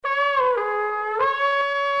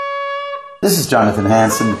This is Jonathan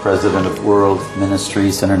Hansen, President of World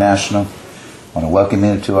Ministries International. I want to welcome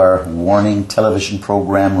you to our Warning television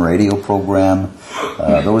program, radio program.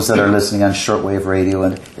 Those that are listening on shortwave radio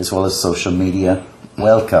and as well as social media,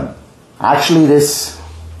 welcome. Actually, this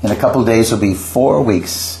in a couple of days will be 4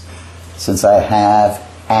 weeks since I have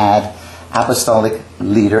had Apostolic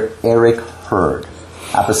Leader Eric Hurd.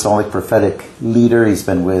 Apostolic Prophetic Leader. He's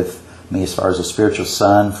been with me as far as a spiritual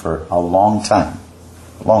son for a long time.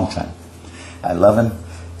 A long time. I love him,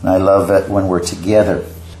 and I love it when we're together.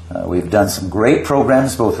 We've done some great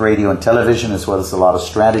programs, both radio and television, as well as a lot of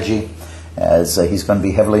strategy, as he's going to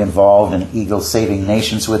be heavily involved in Eagle Saving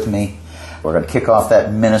Nations with me. We're going to kick off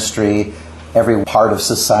that ministry. Every part of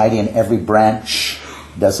society and every branch,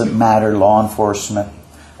 doesn't matter, law enforcement,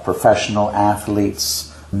 professional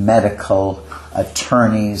athletes, medical,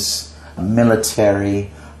 attorneys,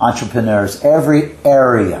 military, entrepreneurs, every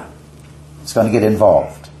area is going to get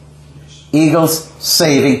involved. Eagles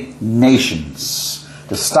Saving Nations.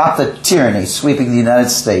 To stop the tyranny sweeping the United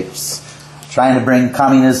States, trying to bring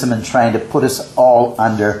communism and trying to put us all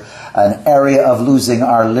under an area of losing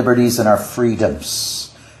our liberties and our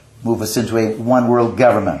freedoms. Move us into a one world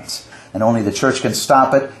government. And only the church can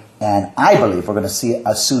stop it. And I believe we're going to see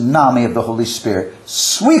a tsunami of the Holy Spirit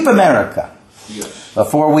sweep America. Yes.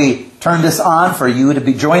 Before we turn this on for you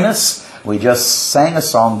to join us, we just sang a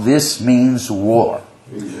song, This Means War.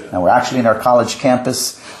 Yes. Now we're actually in our college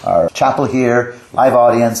campus, our chapel here, live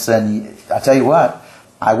audience, and I tell you what,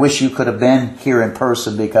 I wish you could have been here in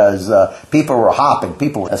person because people were hopping,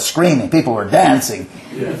 people were screaming, people were dancing,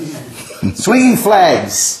 yes. Swinging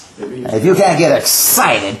flags. If you can't get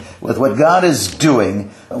excited with what God is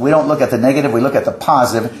doing, we don't look at the negative, we look at the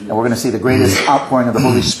positive, and we're going to see the greatest outpouring of the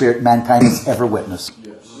Holy Spirit mankind has ever witnessed.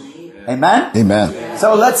 Amen? Amen.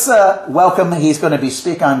 So let's welcome, he's going to be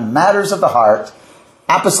speaking on matters of the heart,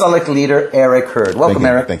 Apostolic Leader Eric Hurd. Welcome,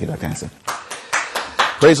 Eric. Thank you, Dr. Hansen.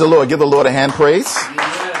 Praise the Lord. Give the Lord a hand praise.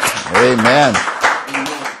 Amen.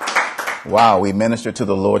 Wow, we ministered to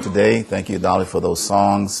the Lord today. Thank you, Dolly, for those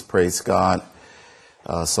songs. Praise God.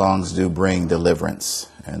 Songs do bring deliverance.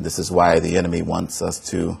 And this is why the enemy wants us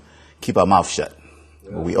to keep our mouth shut.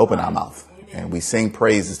 We open our mouth and we sing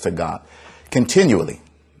praises to God continually.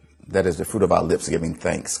 That is the fruit of our lips, giving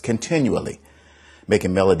thanks. Continually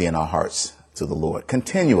making melody in our hearts to the Lord.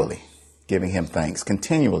 Continually giving him thanks.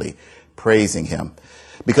 Continually praising him.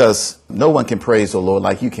 Because no one can praise the Lord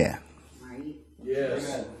like you can. Right?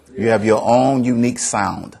 Yes. You have your own unique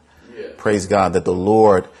sound. Yes. Praise God, that the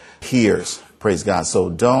Lord hears. Praise God. So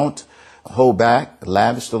don't hold back.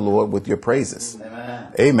 Lavish the Lord with your praises.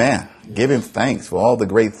 Amen. Amen. Give him thanks for all the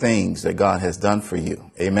great things that God has done for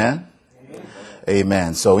you. Amen. Amen.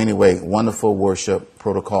 Amen. So anyway, wonderful worship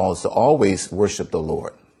protocols to always worship the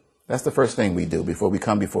Lord. That's the first thing we do before we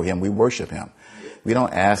come before him. We worship him. We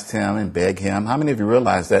don't ask him and beg him. How many of you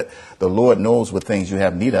realize that the Lord knows what things you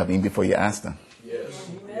have need of even before you ask them? Yes.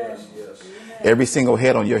 Yes. Yes. Every single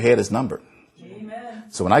head on your head is numbered. Amen.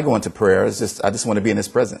 So when I go into prayer, I just want to be in his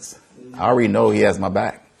presence. I already know he has my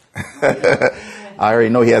back. I already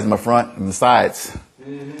know he has my front and the sides.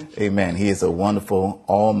 Amen. He is a wonderful,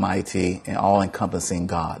 almighty, and all-encompassing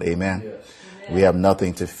God. Amen. Yes. We have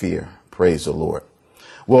nothing to fear. Praise the Lord.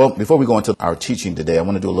 Well, before we go into our teaching today, I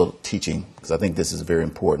want to do a little teaching because I think this is very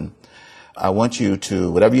important. I want you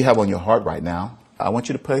to, whatever you have on your heart right now, I want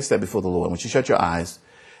you to place that before the Lord. I want you to shut your eyes.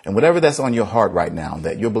 And whatever that's on your heart right now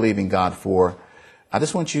that you're believing God for, I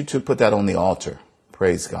just want you to put that on the altar.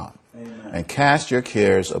 Praise God. Amen. And cast your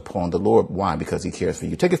cares upon the Lord. Why? Because he cares for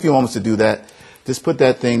you. Take a few moments to do that. Just put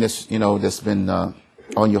that thing that's been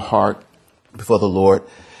on your heart before the Lord.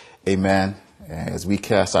 Amen. As we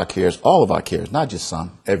cast our cares, all of our cares, not just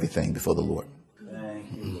some, everything before the Lord. Thank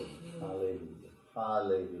you. Hallelujah.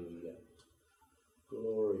 Hallelujah.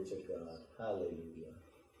 Glory to God. Hallelujah.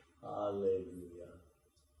 Hallelujah.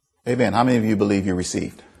 Amen. How many of you believe you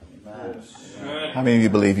received? Amen. How many of you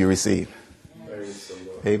believe you received?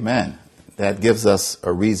 Amen. That gives us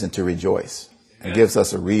a reason to rejoice. It gives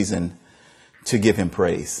us a reason to give him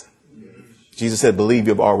praise. Jesus said, believe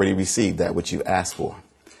you've already received that which you asked for,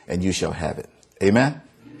 and you shall have it. Amen.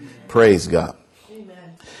 Praise God.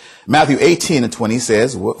 Amen. Matthew 18:20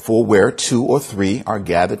 says, for where 2 or 3 are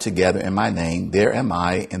gathered together in my name, there am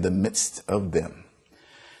I in the midst of them.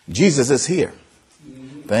 Jesus is here.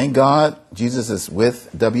 Thank God Jesus is with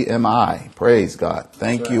WMI. Praise God.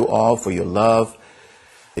 Thank you all for your love,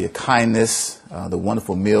 your kindness, the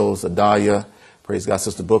wonderful meals, Adalia. Praise God,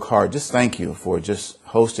 Sister Bookhart. Just thank you for just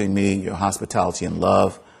hosting me, your hospitality and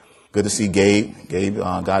love. Good to see Gabe.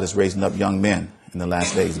 God is raising up young men in the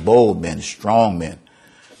last days, bold men, strong men.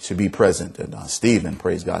 to be present. And Stephen,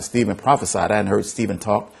 praise God. Stephen prophesied. I hadn't heard Stephen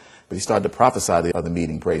talk, but he started to prophesy the other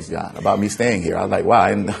meeting, praise God, about me staying here. I was like, wow,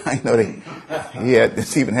 I didn't know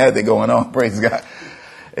Stephen had that going on, praise God.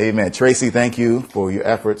 Amen. Tracy, thank you for your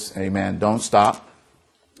efforts. Amen. Don't stop.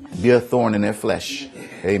 Be a thorn in their flesh.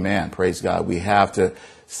 Amen. Praise God. We have to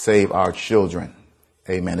save our children.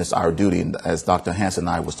 Amen. It's our duty. And as Dr. Hanson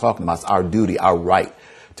and I was talking about, it's our duty, our right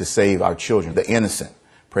to save our children, the innocent.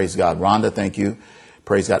 Praise God. Rhonda, thank you.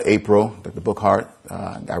 Praise God. April, Dr. Bookhart.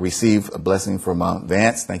 I received a blessing from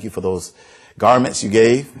Vance. Thank you for those garments you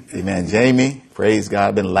gave. Amen. Jamie, praise God.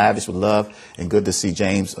 I've been lavish with love, and good to see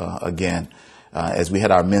James again. As we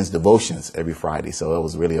had our men's devotions every Friday. So it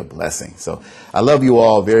was really a blessing. So I love you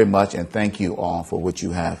all very much, and thank you all for what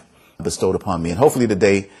you have bestowed upon me. And hopefully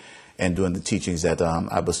today and during the teachings that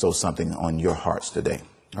I bestow something on your hearts today.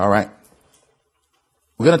 All right.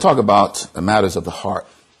 We're going to talk about the matters of the heart.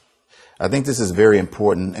 I think this is very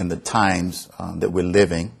important in the times that we're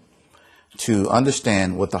living to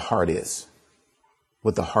understand what the heart is.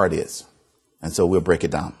 What the heart is. And so we'll break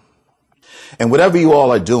it down. And whatever you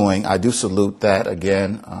all are doing, I do salute that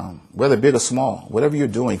again, whether big or small. Whatever you're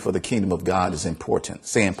doing for the kingdom of God is important.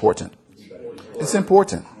 Say important. It's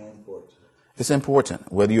important. It's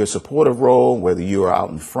important. Whether you're a supportive role, whether you are out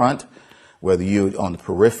in front, whether you're on the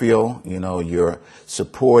peripheral, you're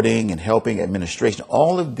supporting and helping administration.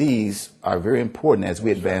 All of these are very important as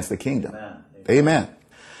we advance the kingdom. Amen.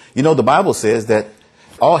 The Bible says that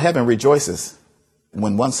all heaven rejoices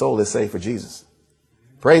when one soul is saved for Jesus.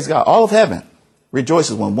 Praise God. All of heaven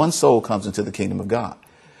rejoices when one soul comes into the kingdom of God.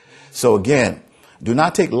 So again, do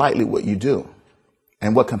not take lightly what you do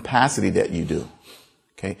and what capacity that you do.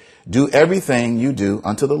 Okay. Do everything you do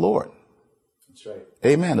unto the Lord. That's right.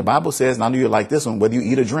 Amen. The Bible says, and I know you like this one, whether you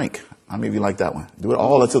eat or drink. How many of you like that one? Do it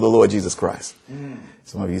all unto the Lord Jesus Christ.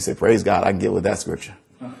 Some of you say, praise God. I can get with that scripture.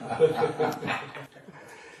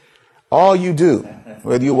 All you do,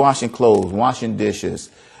 whether you're washing clothes, washing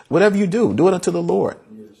dishes, whatever you do it unto the Lord.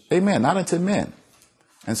 Amen. Not unto men.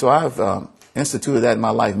 And so I've instituted that in my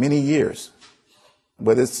life many years.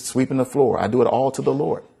 Whether it's sweeping the floor, I do it all to the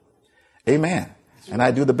Lord. Amen. And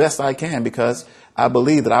I do the best I can because I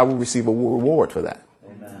believe that I will receive a reward for that.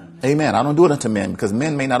 Amen. Amen. I don't do it unto men because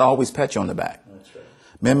men may not always pat you on the back. That's right.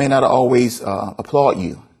 Men may not always applaud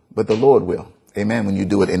you, but the Lord will. Amen. When you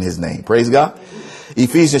do it in his name. Praise God.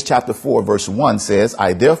 Ephesians chapter 4, verse 1 says,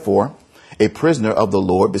 I therefore, a prisoner of the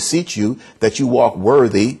Lord, beseech you that you walk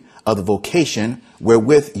worthy of the vocation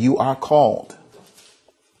wherewith you are called.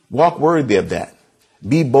 Walk worthy of that.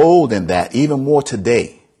 Be bold in that, even more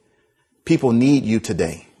today. People need you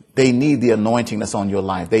today. They need the anointing that's on your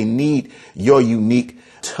life. They need your unique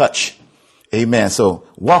touch. Amen. So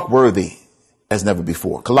walk worthy as never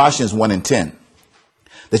before. Colossians 1:10,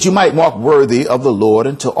 that you might walk worthy of the Lord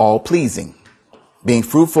unto all pleasing, being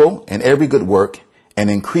fruitful in every good work and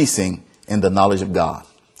increasing in the knowledge of God.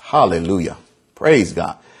 Hallelujah. Praise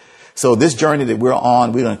God. So this journey that we're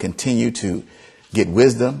on, we're going to continue to get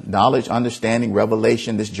wisdom, knowledge, understanding,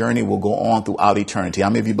 revelation. This journey will go on throughout eternity. How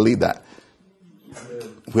many of you believe that?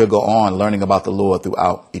 We'll go on learning about the Lord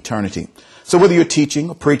throughout eternity. So whether you're teaching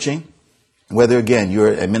or preaching, whether, again, you're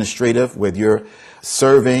administrative, whether you're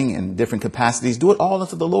serving in different capacities, do it all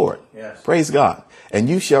unto the Lord. Yes. Praise God. And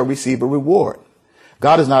you shall receive a reward.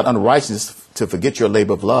 God is not unrighteous to forget your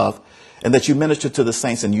labor of love, and that you minister to the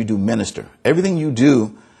saints and you do minister. Everything you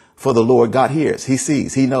do for the Lord, God hears, he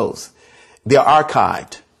sees, he knows. They're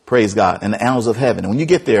archived, praise God, in the annals of heaven. And when you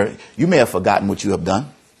get there, you may have forgotten what you have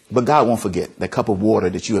done, but God won't forget that cup of water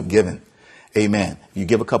that you have given. Amen. You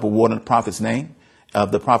give a cup of water in the prophet's name,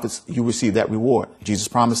 of the prophets, you receive that reward. Jesus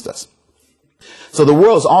promised us. So the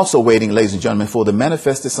world is also waiting, ladies and gentlemen, for the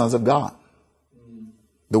manifested sons of God.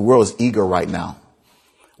 The world is eager right now.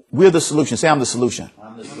 We're the solution. Say, I'm the solution.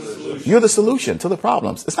 I'm the solution. You're the solution to the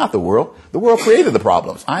problems. It's not the world. The world created the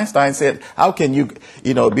problems. Einstein said, how can you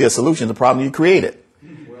be a solution to the problem you created?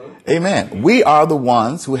 Amen. We are the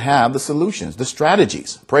ones who have the solutions, the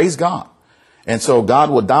strategies. Praise God. And so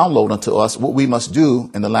God will download unto us what we must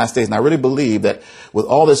do in the last days. And I really believe that with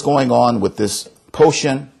all this going on with this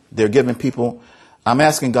potion they're giving people, I'm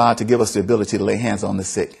asking God to give us the ability to lay hands on the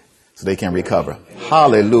sick so they can recover.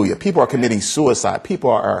 Hallelujah. People are committing suicide.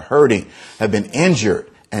 People are hurting, have been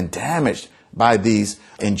injured and damaged by these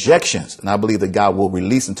injections. And I believe that God will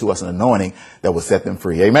release into us an anointing that will set them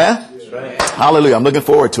free. Amen. Right. Hallelujah. I'm looking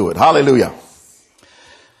forward to it. Hallelujah.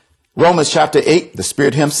 Romans chapter 8, the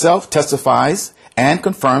Spirit himself testifies and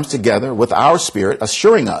confirms together with our spirit,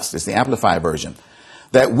 assuring us, it's the Amplified version,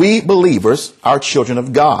 that we believers are children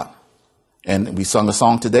of God. And we sung a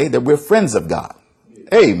song today that we're friends of God.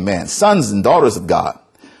 Amen. Sons and daughters of God.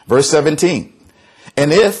 Verse 17.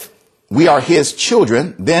 And if we are his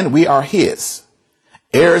children, then we are his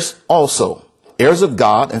heirs also, heirs of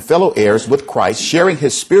God and fellow heirs with Christ, sharing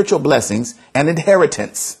his spiritual blessings and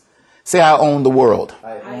inheritance. Say, I own the world.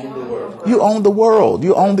 I own the world. You own the world.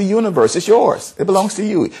 You own the universe. It's yours. It belongs to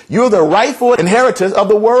you. You're the rightful inheritors of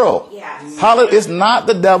the world. Yes. Hallelujah. It's not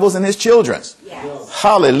the devil's and his children's. Yes.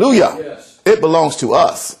 Hallelujah. Yes. It belongs to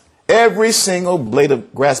us. Every single blade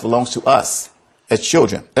of grass belongs to us as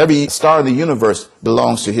children. Every star in the universe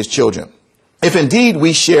belongs to his children. If indeed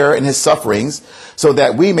we share in his sufferings, so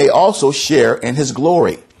that we may also share in his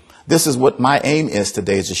glory. This is what my aim is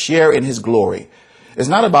today, is to share in his glory. It's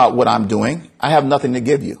not about what I'm doing. I have nothing to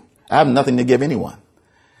give you. I have nothing to give anyone.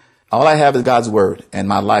 All I have is God's word, and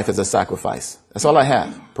my life is a sacrifice. That's all I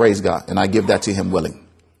have. Praise God. And I give that to him willing.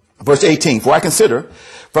 Verse 18, for I consider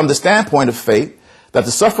from the standpoint of faith that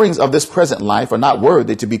the sufferings of this present life are not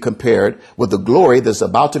worthy to be compared with the glory that's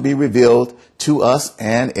about to be revealed to us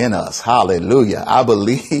and in us. Hallelujah. I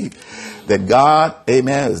believe that God,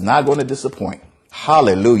 amen, is not going to disappoint.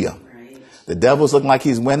 Hallelujah. Right. The devil's looking like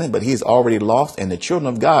he's winning, but he's already lost. And the children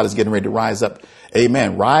of God is getting ready to rise up.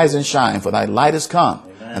 Amen. Rise and shine, for thy light has come.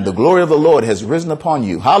 Amen. And the glory of the Lord has risen upon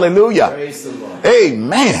you. Hallelujah. Praise the Lord.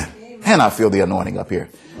 Amen. And I feel the anointing up here.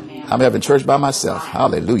 Amen. I'm having church by myself.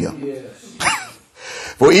 Hallelujah. Yes.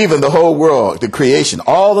 For even the whole world, the creation,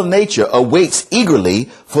 all of nature awaits eagerly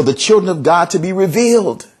for the children of God to be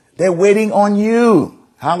revealed. They're waiting on you.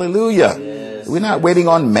 Hallelujah. Yes, We're not waiting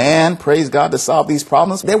on man, praise God, to solve these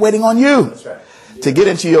problems. They're waiting on you. That's right. To get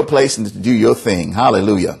into your place and to do your thing.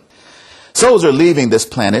 Hallelujah. Souls are leaving this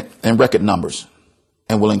planet in record numbers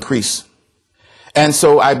and will increase. And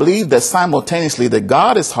so I believe that simultaneously that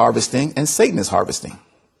God is harvesting and Satan is harvesting.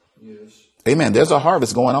 Yes. Amen. There's a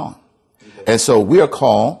harvest going on. And so we are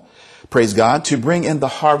called, praise God, to bring in the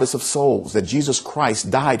harvest of souls that Jesus Christ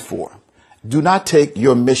died for. Do not take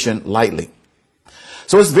your mission lightly.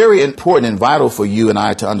 So it's very important and vital for you and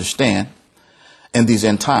I to understand in these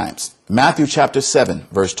end times. Matthew chapter 7,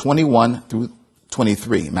 verse 21 through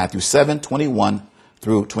 23. Matthew 7, 21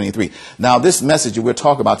 through 23. Now, this message that we're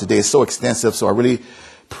talking about today is so extensive, so I really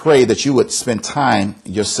pray that you would spend time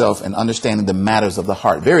yourself in understanding the matters of the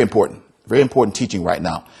heart. Very important. Very important teaching right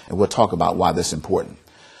now. And we'll talk about why this is important.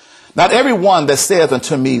 Not everyone that saith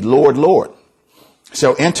unto me, Lord, Lord,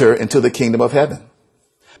 shall enter into the kingdom of heaven,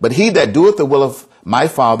 but he that doeth the will of my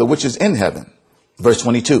Father which is in heaven. Verse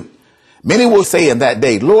 22. Many will say in that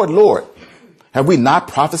day, Lord, Lord, have we not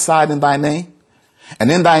prophesied in thy name? And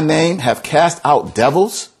in thy name have cast out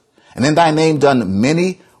devils? And in thy name done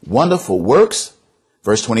many wonderful works?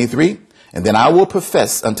 Verse 23. And then I will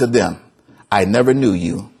profess unto them, I never knew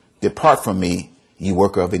you. Depart from me, ye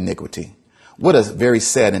worker of iniquity. What a very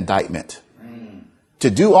sad indictment.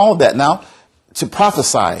 To do all that now, to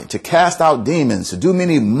prophesy, to cast out demons, to do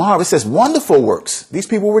many marvelous, it says wonderful works these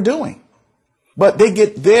people were doing. But they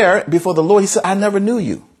get there before the Lord. He said, I never knew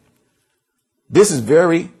you. This is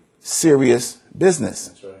very serious business.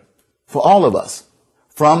 That's right. For all of us,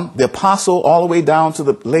 from the apostle all the way down to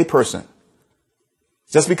the lay person.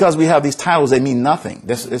 Just because we have these titles, they mean nothing.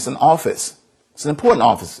 It's an office. It's an important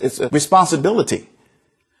office. It's a responsibility.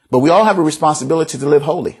 But we all have a responsibility to live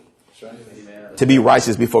holy, That's right. Amen. to be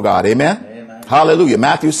righteous before God. Amen? Amen. Hallelujah.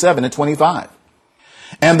 Matthew 7 and 25.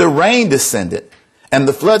 And the rain descended, and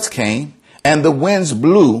the floods came, and the winds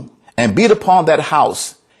blew and beat upon that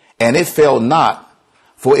house, and it fell not,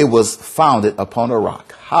 for it was founded upon a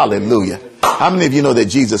rock. Hallelujah. How many of you know that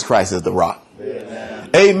Jesus Christ is the rock? Amen.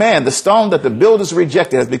 Amen. The stone that the builders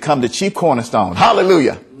rejected has become the chief cornerstone.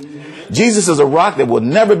 Hallelujah. Jesus is a rock that will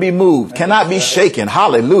never be moved, cannot be shaken.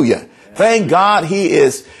 Hallelujah. Thank God he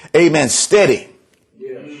is, amen, steady.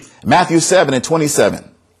 Yes. Matthew 7 and 27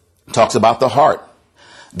 talks about the heart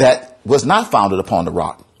that was not founded upon the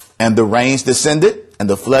rock. And the rains descended, and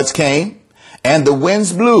the floods came, and the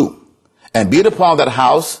winds blew, and beat upon that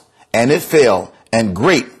house, and it fell, and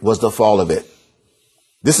great was the fall of it.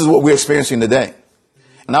 This is what we're experiencing today.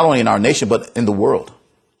 Not only in our nation, but in the world.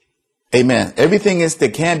 Amen. Everything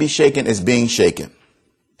that can be shaken is being shaken.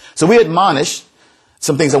 So we admonish,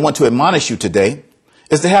 some things I want to admonish you today,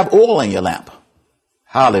 is to have oil in your lamp.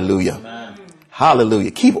 Hallelujah. Amen.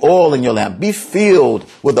 Hallelujah. Keep oil in your lamp. Be filled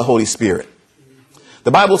with the Holy Spirit.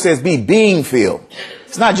 The Bible says be being filled.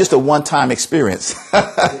 It's not just a one-time experience.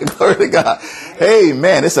 Glory to God.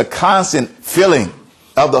 Amen. It's a constant filling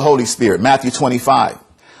of the Holy Spirit. Matthew 25.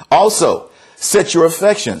 Also, set your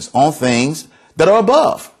affections on things that are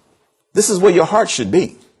above. This is where your heart should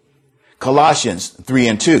be. Colossians 3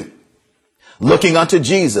 and 2. Looking unto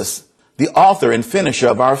Jesus, the author and finisher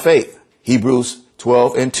of our faith. Hebrews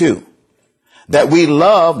 12 and 2. that we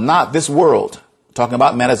love not this world. Talking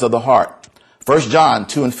about matters of the heart. 1 John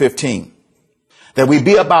 2:15. That we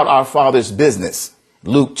be about our Father's business.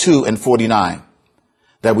 Luke 2:49.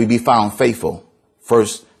 That we be found faithful.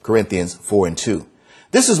 1 Corinthians 4:2.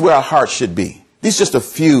 This is where our heart should be. These are just a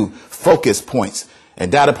few focus points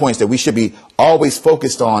and data points that we should be always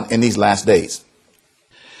focused on in these last days.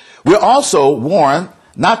 We're also warned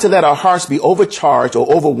not to let our hearts be overcharged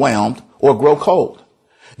or overwhelmed or grow cold.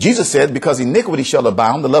 Jesus said, because iniquity shall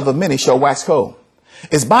abound, the love of many shall wax cold.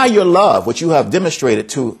 It's by your love, which you have demonstrated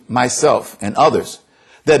to myself and others,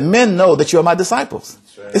 that men know that you are my disciples.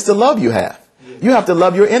 Right. It's the love you have. You have to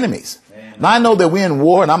love your enemies. Man. Now, I know that we're in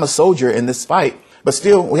war and I'm a soldier in this fight, but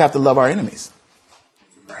still we have to love our enemies.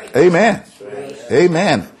 Right. Amen. Right.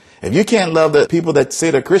 Amen. If you can't love the people that say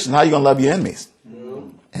they're Christians, how are you going to love your enemies?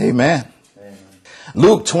 Amen. Amen.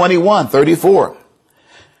 Luke 21:34.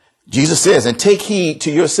 Jesus says, and take heed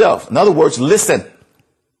to yourself. In other words, listen.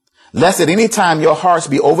 Lest at any time your hearts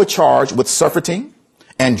be overcharged with surfeiting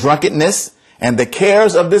and drunkenness and the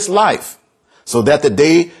cares of this life, so that the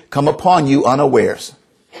day come upon you unawares.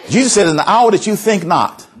 Jesus said, in the hour that you think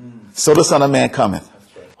not, so the Son of Man cometh.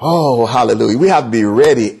 Oh, hallelujah. We have to be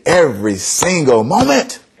ready every single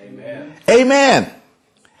moment. Amen. Amen.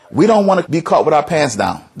 We don't want to be caught with our pants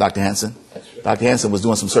down, Dr. Hanson. Dr. Hanson was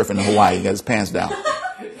doing some surfing in Hawaii. He got his pants down.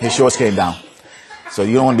 His shorts came down. So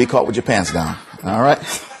you don't want to be caught with your pants down. All right.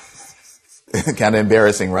 Kind of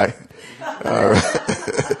embarrassing, right? All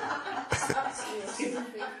right.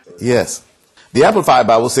 Yes. The Amplified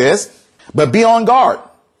Bible says, but be on guard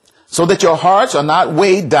so that your hearts are not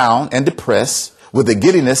weighed down and depressed with the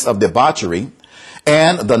giddiness of debauchery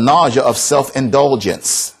and the nausea of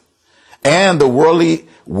self-indulgence and the worldly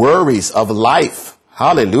worries of life.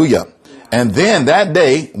 Hallelujah. And then that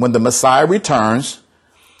day when the Messiah returns,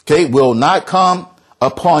 okay, will not come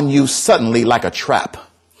upon you suddenly like a trap.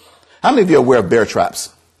 How many of you are aware of bear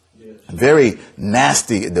traps? Yes. Very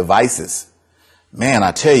nasty devices. Man,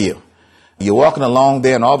 I tell you, you're walking along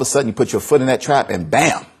there and all of a sudden you put your foot in that trap and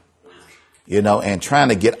bam, and trying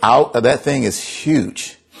to get out of that thing is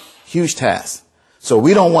huge, huge task. So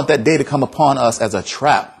we don't want that day to come upon us as a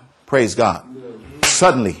trap. Praise God.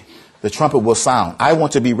 Suddenly the trumpet will sound. I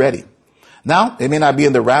want to be ready. Now, it may not be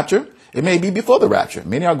in the rapture. It may be before the rapture.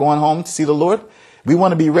 Many are going home to see the Lord. We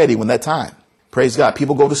want to be ready when that time. Praise God.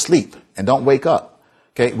 People go to sleep and don't wake up.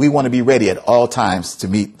 Okay. We want to be ready at all times to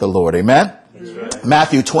meet the Lord. Amen. Right.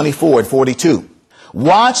 Matthew 24:42.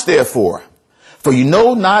 Watch therefore, for you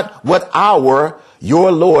know not what hour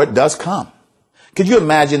your Lord does come. Could you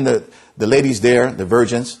imagine the ladies there, the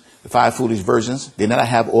virgins, the 5 foolish virgins? They did not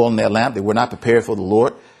have oil in their lamp. They were not prepared for the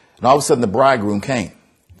Lord. And all of a sudden the bridegroom came.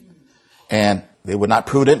 And they were not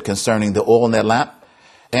prudent concerning the oil in their lamp.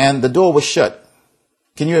 And the door was shut.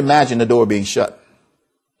 Can you imagine the door being shut?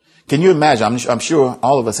 Can you imagine? I'm sure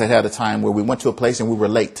all of us had a time where we went to a place and we were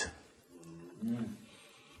late.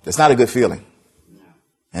 It's not a good feeling.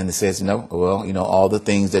 And it says, all the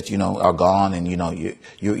things that, are gone and,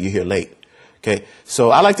 you're here late. Okay.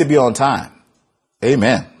 So I like to be on time.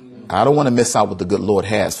 Amen. I don't want to miss out what the good Lord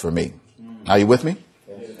has for me. Are you with me?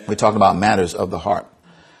 We're talking about matters of the heart.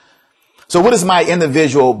 So what is my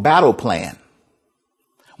individual battle plan?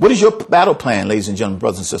 What is your battle plan, ladies and gentlemen,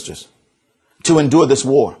 brothers and sisters, to endure this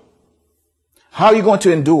war? How are you going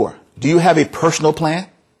to endure? Do you have a personal plan?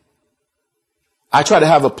 I try to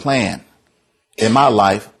have a plan in my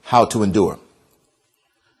life how to endure.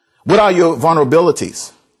 What are your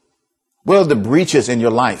vulnerabilities? What are the breaches in your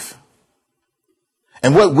life?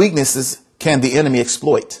 And what weaknesses can the enemy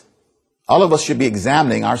exploit? All of us should be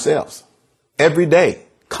examining ourselves every day,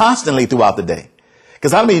 constantly throughout the day.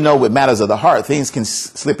 Because how many know with matters of the heart, things can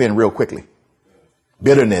slip in real quickly.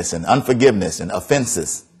 Bitterness and unforgiveness and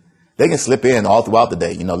offenses. They can slip in all throughout the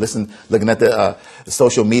day. Looking at the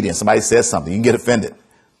social media and somebody says something, you can get offended.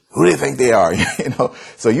 Who do they think they are?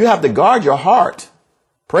 So you have to guard your heart.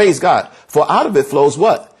 Praise God. For out of it flows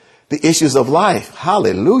what? The issues of life.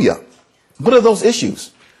 Hallelujah. What are those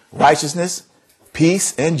issues? Righteousness,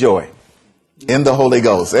 peace, and joy in the Holy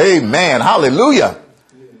Ghost. Amen. Hallelujah.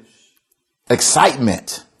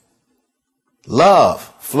 Excitement, love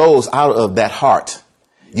flows out of that heart.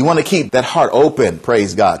 You want to keep that heart open,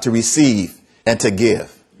 praise God, to receive and to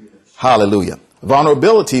give. Hallelujah.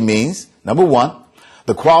 Vulnerability means, number one,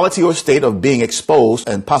 the quality or state of being exposed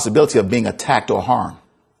and possibility of being attacked or harmed.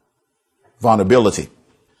 Vulnerability.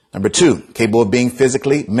 Number two, capable of being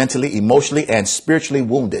physically, mentally, emotionally, and spiritually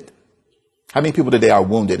wounded. How many people today are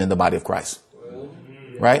wounded in the body of Christ?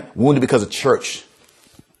 Right? Wounded because of church.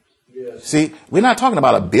 See, we're not talking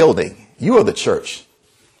about a building. You are the church.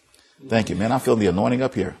 Thank you, man. I feel the anointing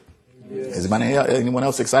up here. Is anyone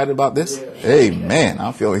else excited about this? Amen.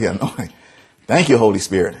 I feel here anointed. Thank you, Holy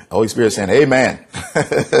Spirit. Holy Spirit saying amen.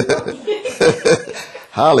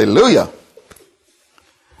 Hallelujah.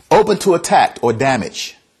 Open to attack or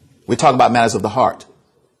damage. We talk about matters of the heart.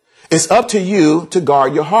 It's up to you to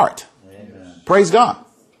guard your heart. Amen. Praise God.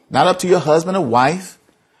 Not up to your husband or wife,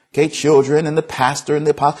 okay, children and the pastor and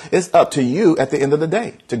the apostle. It's up to you at the end of the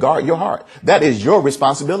day to guard your heart. That is your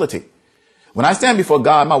responsibility. When I stand before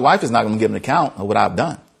God, my wife is not going to give an account of what I've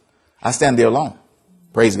done. I stand there alone.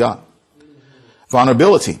 Praise God.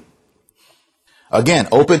 Vulnerability. Again,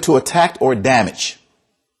 open to attack or damage.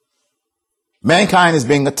 Mankind is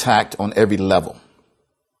being attacked on every level.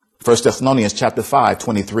 1 Thessalonians chapter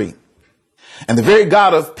 5:23. And the very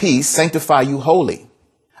God of peace sanctify you wholly.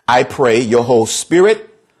 I pray your whole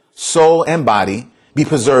spirit, soul, and body be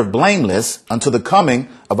preserved blameless until the coming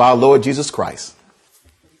of our Lord Jesus Christ.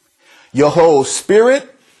 Your whole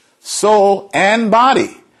spirit, soul, and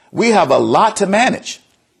body. We have a lot to manage.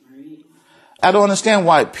 I don't understand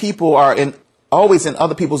why people are always in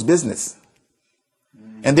other people's business.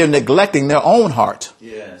 And they're neglecting their own heart.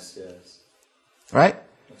 Yes, yes. Right?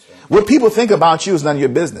 What people think about you is none of your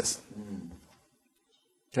business.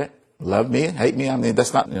 Okay? Love me, hate me. I mean,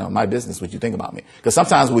 that's not my business what you think about me. Because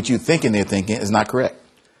sometimes what you thinking they're thinking is not correct.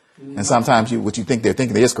 And sometimes what you think they're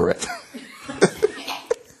thinking is correct.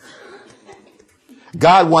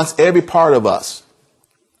 God wants every part of us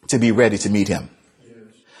to be ready to meet him.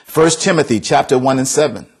 1 Timothy chapter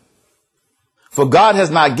 1:7. For God has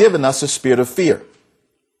not given us a spirit of fear,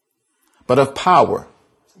 but of power,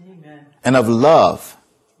 amen, and of love,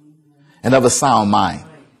 and of a sound mind.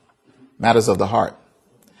 Matters of the heart.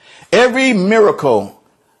 Every miracle,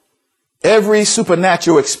 every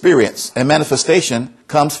supernatural experience and manifestation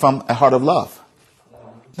comes from a heart of love.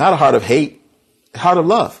 Not a heart of hate, a heart of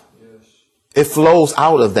love. It flows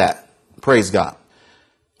out of that. Praise God.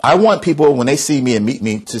 I want people, when they see me and meet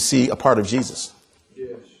me, to see a part of Jesus.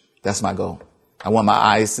 Yes. That's my goal. I want my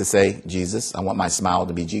eyes to say Jesus. I want my smile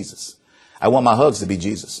to be Jesus. I want my hugs to be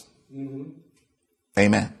Jesus. Mm-hmm.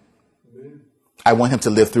 Amen. Amen. I want him to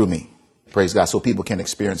live through me. Praise God. So people can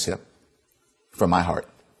experience him from my heart.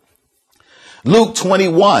 Luke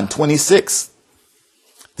 21:26.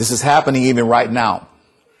 This is happening even right now.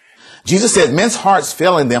 Jesus said, men's hearts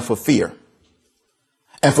fail in them for fear,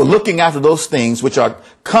 and for looking after those things which are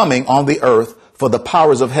coming on the earth, for the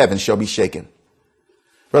powers of heaven shall be shaken.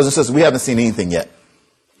 Brothers and sisters, we haven't seen anything yet.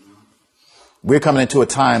 We're coming into a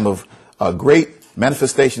time of a great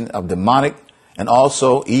manifestation of demonic and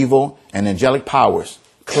also evil and angelic powers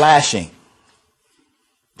clashing.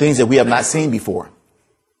 Things that we have not seen before.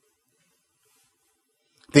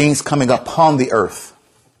 Things coming upon the earth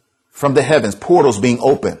from the heavens, portals being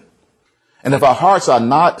open. And if our hearts are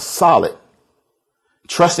not solid,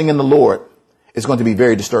 trusting in the Lord, it's going to be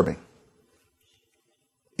very disturbing.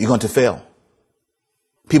 You're going to fail.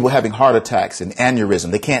 People having heart attacks and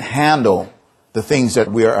aneurysm. They can't handle the things that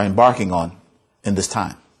we are embarking on in this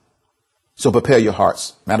time. So prepare your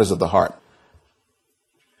hearts. Matters of the heart.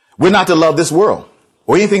 We're not to love this world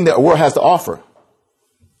or anything that the world has to offer.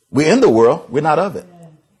 We're in the world. We're not of it.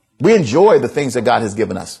 We enjoy the things that God has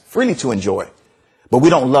given us freely to enjoy, but we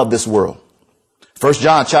don't love this world. 1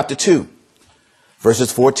 John chapter 2,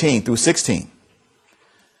 verses 14 through 16.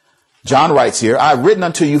 John writes here, I have written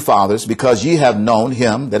unto you, fathers, because ye have known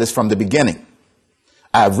him that is from the beginning.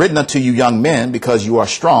 I have written unto you, young men, because you are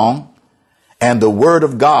strong, and the word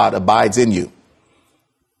of God abides in you.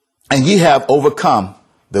 And ye have overcome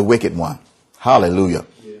the wicked one. Hallelujah.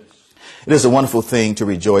 Yes. It is a wonderful thing to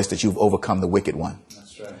rejoice that you've overcome the wicked one.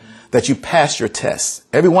 That's right. That you passed your tests.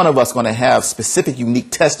 Every one of us is going to have specific,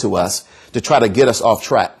 unique tests to us to try to get us off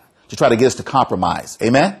track, to try to get us to compromise.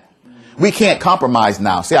 Amen? We can't compromise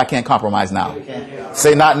now. Say, I can't compromise now.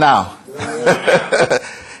 Say, not now.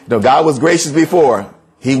 God was gracious before.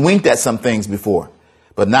 He winked at some things before.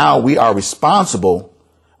 But now we are responsible,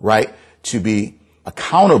 right, to be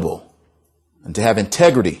accountable and to have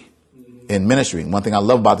integrity in ministry. And one thing I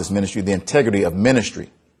love about this ministry, the integrity of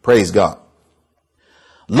ministry. Praise God.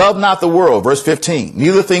 Love not the world, verse 15.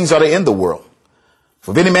 Neither things are they in the world.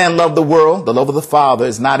 For if any man love the world, the love of the Father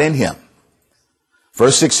is not in him.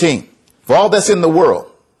 Verse 16. For all that's in the world,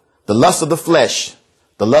 the lust of the flesh,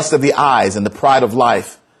 the lust of the eyes, and the pride of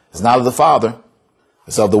life is not of the Father,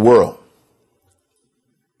 it's of the world.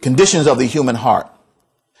 Conditions of the human heart.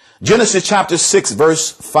 Genesis chapter 6,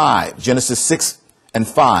 verse 5. Genesis 6 and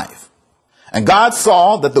 5. And God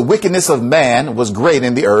saw that the wickedness of man was great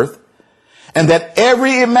in the earth, and that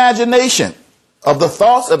every imagination of the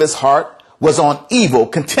thoughts of his heart was on evil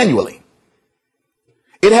continually.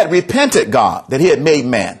 It had repented God that he had made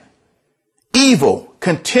man, evil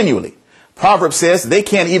continually. Proverbs says they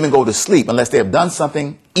can't even go to sleep unless they have done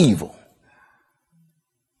something evil.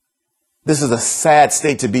 This is a sad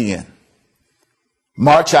state to be in.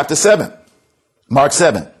 Mark chapter 7. Mark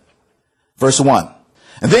 7, verse 1.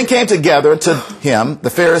 And then came together to him the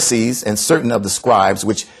Pharisees and certain of the scribes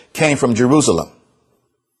which came from Jerusalem.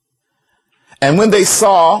 And when they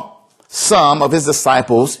saw some of his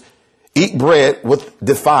disciples eat bread with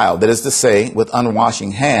defiled, that is to say, with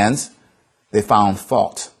unwashing hands, they found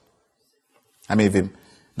fault. How many of you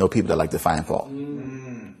know people that like to find fault?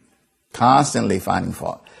 Constantly finding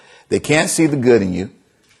fault. They can't see the good in you.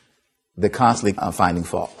 They're constantly finding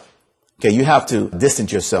fault. Okay, you have to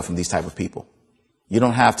distance yourself from these type of people. You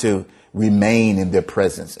don't have to remain in their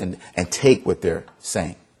presence and take what they're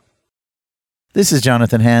saying. This is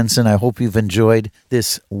Jonathan Hansen. I hope you've enjoyed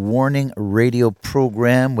this warning radio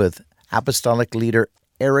program with Apostolic Leader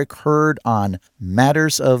Eric Hurd on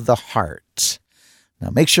Matters of the Heart.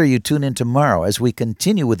 Now make sure you tune in tomorrow as we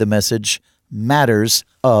continue with the message, Matters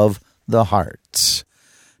of the Heart.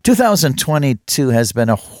 2022 has been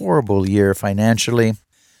a horrible year financially.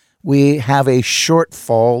 We have a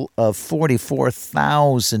shortfall of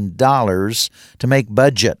 $44,000 to make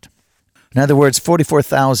budget. In other words,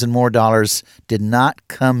 $44,000 more dollars did not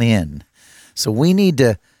come in. So we need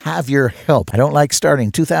to have your help. I don't like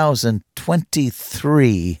starting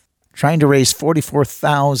 2023 trying to raise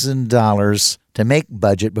 $44,000 to make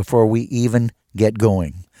budget before we even get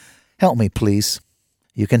going. Help me, please.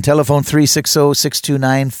 You can telephone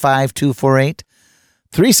 360-629-5248.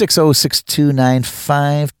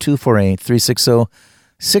 360-629-5248.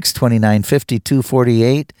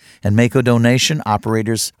 360-629-5248. And make a donation.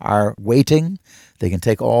 Operators are waiting. They can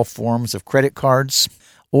take all forms of credit cards.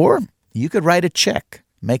 Or you could write a check.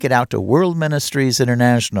 Make it out to World Ministries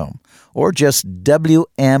International. Or just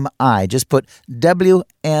WMI. Just put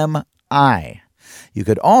WMI. You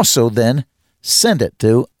could also then send it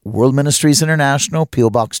to World Ministries International, P.O.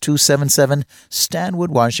 Box 277,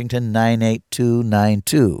 Stanwood, Washington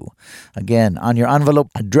 98292. Again, on your envelope,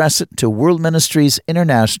 address it to World Ministries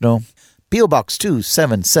International, P.O. Box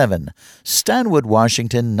 277, Stanwood,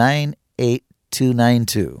 Washington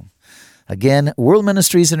 98292. Again, World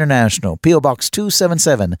Ministries International, P.O. Box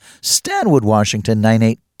 277, Stanwood, Washington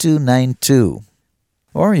 98292.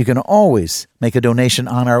 Or you can always make a donation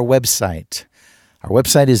on our website. Our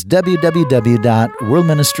website is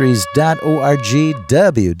www.worldministries.org,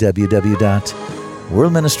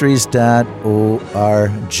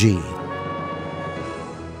 www.worldministries.org.